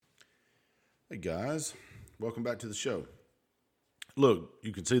Hey guys, welcome back to the show. Look,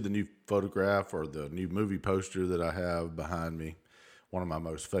 you can see the new photograph or the new movie poster that I have behind me. One of my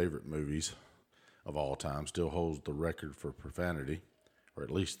most favorite movies of all time, still holds the record for profanity, or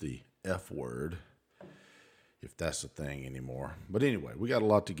at least the F word, if that's a thing anymore. But anyway, we got a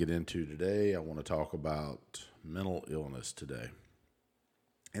lot to get into today. I want to talk about mental illness today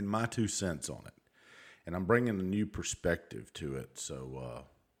and my 2 cents on it. And I'm bringing a new perspective to it, so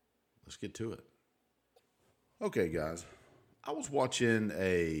let's get to it. Okay, guys. I was watching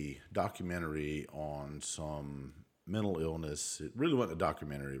a documentary on some mental illness. It really wasn't a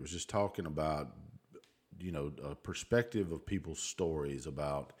documentary. It was just talking about, a perspective of people's stories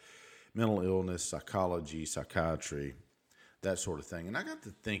about mental illness, psychology, psychiatry, that sort of thing. And I got to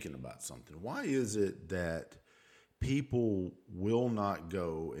thinking about something. Why is it that people will not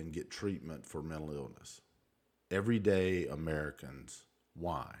go and get treatment for mental illness? Everyday Americans.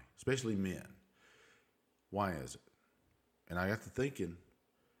 Why? Especially men. Why is it? And I got to thinking,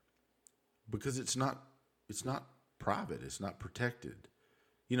 because it's not private, it's not protected.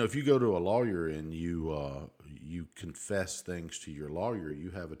 If you go to a lawyer and you confess things to your lawyer,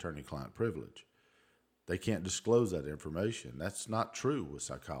 you have attorney-client privilege. They can't disclose that information. That's not true with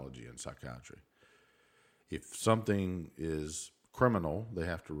psychology and psychiatry. If something is criminal, they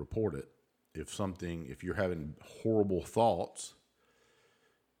have to report it. If you're having horrible thoughts,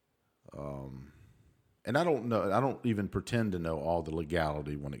 and I don't even pretend to know all the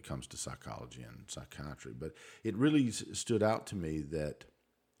legality when it comes to psychology and psychiatry, but it really stood out to me that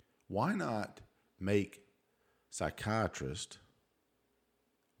why not make psychiatrists,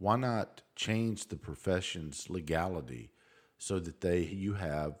 why not change the profession's legality so that you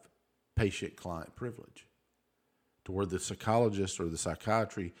have patient-client privilege to where the psychologist or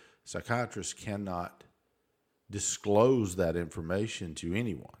the psychiatrist cannot disclose that information to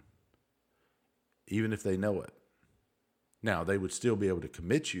anyone, even if they know it. Now, they would still be able to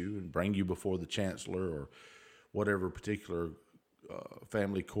commit you and bring you before the chancellor or whatever particular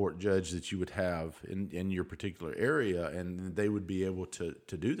family court judge that you would have in your particular area, and they would be able to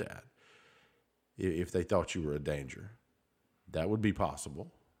do that if they thought you were a danger. That would be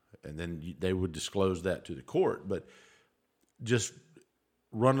possible, and then they would disclose that to the court. But just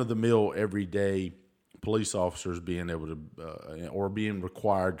run-of-the-mill, everyday police officers being able to or being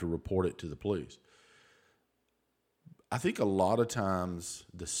required to report it to the police. I think a lot of times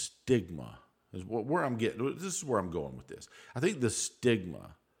the stigma is where I'm getting. This is where I'm going with this. I think the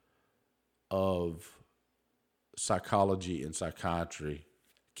stigma of psychology and psychiatry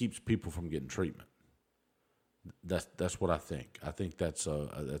keeps people from getting treatment. That's what I think. I think that's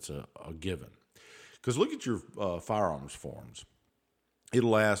a given. Because look at your firearms forms.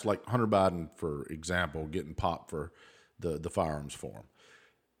 It'll ask, like Hunter Biden, for example, getting popped for the firearms form.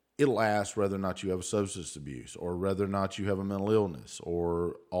 It'll ask whether or not you have a substance abuse or whether or not you have a mental illness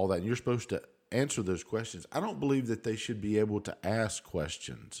or all that. And you're supposed to answer those questions. I don't believe that they should be able to ask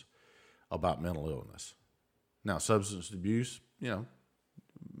questions about mental illness. Now, substance abuse,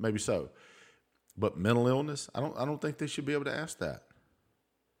 maybe so. But mental illness, I don't think they should be able to ask that.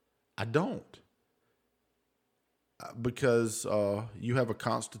 I don't. Because you have a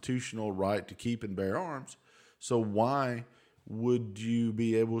constitutional right to keep and bear arms. So why would you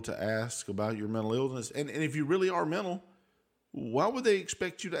be able to ask about your mental illness? And if you really are mental, why would they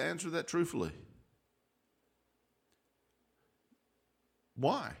expect you to answer that truthfully?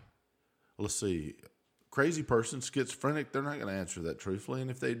 Why? Let's see. Crazy person, schizophrenic, they're not going to answer that truthfully. And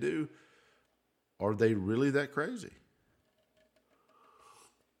if they do, are they really that crazy?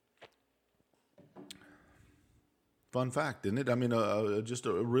 Fun fact, isn't it? I mean, just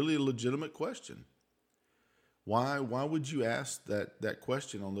a really legitimate question. Why would you ask that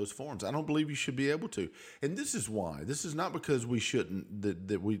question on those forms? I don't believe you should be able to. And this is why. This is not because we shouldn't,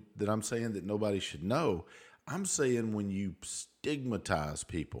 that I'm saying that nobody should know. I'm saying when you stigmatize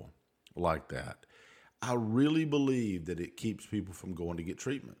people like that, I really believe that it keeps people from going to get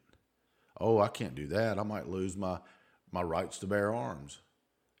treatment. Oh, I can't do that. I might lose my rights to bear arms.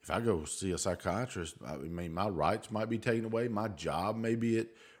 If I go see a psychiatrist, I mean, my rights might be taken away. My job may be at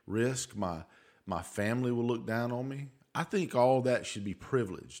risk. My family will look down on me. I think all that should be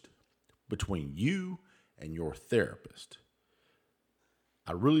privileged between you and your therapist.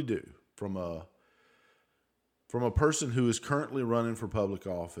 I really do. From a person who is currently running for public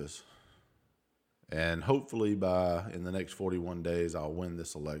office, and hopefully in the next 41 days, I'll win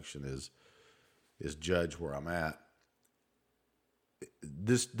this election as judge where I'm at.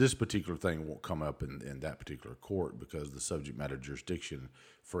 This particular thing won't come up in that particular court because the subject matter jurisdiction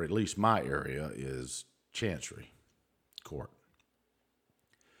for at least my area is Chancery Court.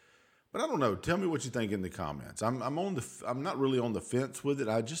 But I don't know. Tell me what you think in the comments. I'm not really on the fence with it.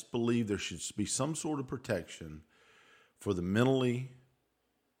 I just believe there should be some sort of protection for the mentally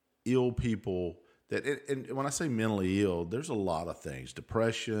ill people. And when I say mentally ill, there's a lot of things: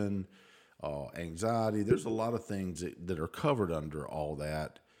 depression, anxiety. There's a lot of things that are covered under all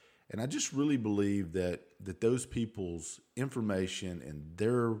that. And I just really believe that those people's information and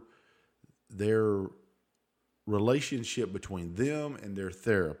their relationship between them and their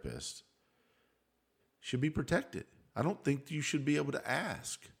therapist should be protected. I don't think you should be able to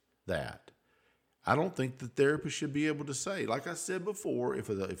ask that. I don't think the therapist should be able to say, like I said before, if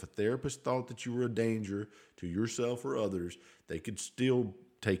a therapist thought that you were a danger to yourself or others, they could still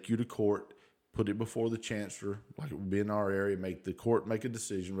take you to court, put it before the chancellor, like it would be in our area, make the court make a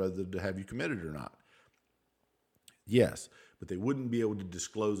decision whether to have you committed or not. Yes, but they wouldn't be able to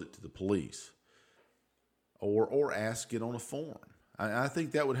disclose it to the police or ask it on a form. I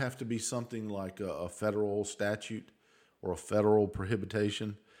think that would have to be something like a federal statute or a federal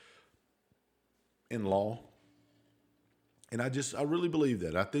prohibition in law. And I really believe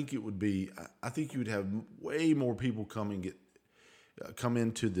that. I think you would have way more people come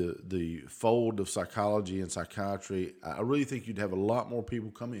into the fold of psychology and psychiatry. I really think you'd have a lot more people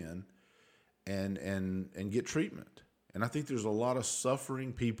come in and get treatment. And I think there's a lot of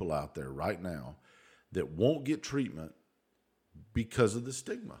suffering people out there right now that won't get treatment because of the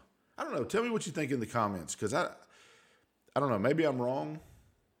stigma. I don't know. Tell me what you think in the comments, because I don't know. Maybe I'm wrong,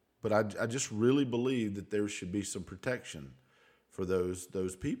 but I just really believe that there should be some protection for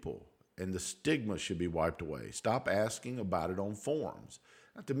those people, and the stigma should be wiped away. Stop asking about it on forms.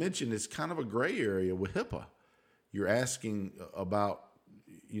 Not to mention, it's kind of a gray area with HIPAA. You're asking about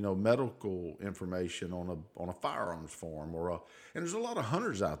medical information on a firearms form and there's a lot of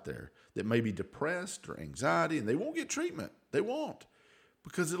hunters out there that may be depressed or anxiety, and they won't get treatment. They won't,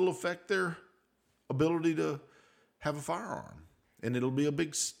 because it'll affect their ability to have a firearm, and it'll be a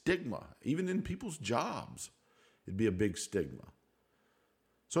big stigma. Even in people's jobs, it'd be a big stigma.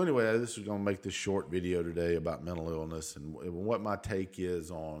 So anyway, this is going to make this short video today about mental illness and what my take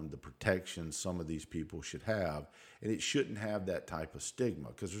is on the protection some of these people should have. And it shouldn't have that type of stigma,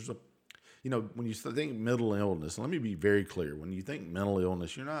 because there's when you think mental illness, let me be very clear. When you think mental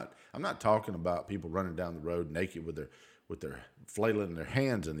illness, I'm not talking about people running down the road naked with their flailing their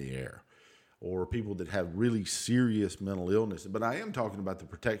hands in the air, or people that have really serious mental illness. But I am talking about the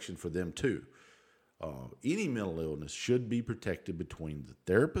protection for them too. Any mental illness should be protected between the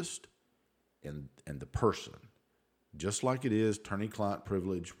therapist and the person, just like it is attorney-client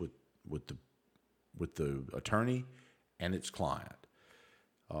privilege with the attorney and its client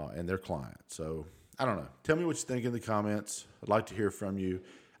and their client. So I don't know. Tell me what you think in the comments. I'd like to hear from you.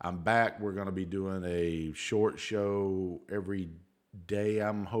 I'm back. We're going to be doing a short show every day,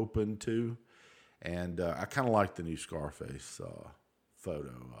 I'm hoping to. And I kind of like the new Scarface photo.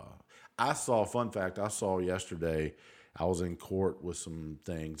 Fun fact, I saw yesterday, I was in court with some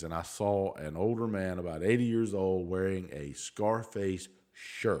things, and I saw an older man, about 80 years old, wearing a Scarface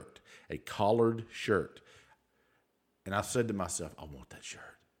shirt, a collared shirt. And I said to myself, I want that shirt.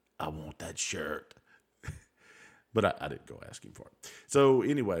 I want that shirt. But I didn't go asking for it. So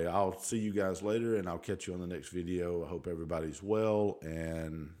anyway, I'll see you guys later, and I'll catch you on the next video. I hope everybody's well,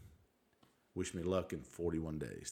 and wish me luck in 41 days.